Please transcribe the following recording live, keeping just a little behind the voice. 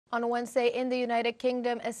On Wednesday in the United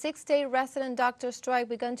Kingdom, a 6-day resident doctor strike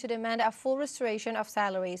began to demand a full restoration of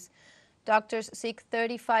salaries. Doctors seek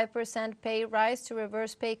 35% pay rise to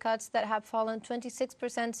reverse pay cuts that have fallen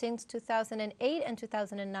 26% since 2008 and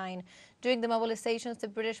 2009. During the mobilizations, the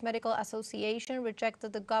British Medical Association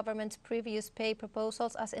rejected the government's previous pay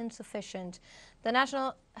proposals as insufficient. The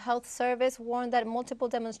National Health Service warned that multiple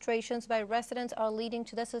demonstrations by residents are leading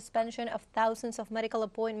to the suspension of thousands of medical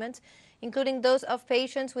appointments, including those of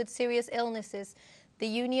patients with serious illnesses. The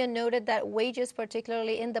union noted that wages,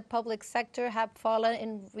 particularly in the public sector, have fallen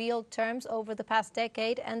in real terms over the past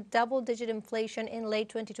decade, and double-digit inflation in late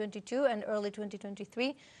 2022 and early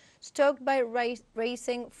 2023, stoked by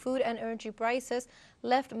raising food and energy prices,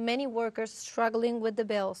 left many workers struggling with the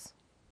bills.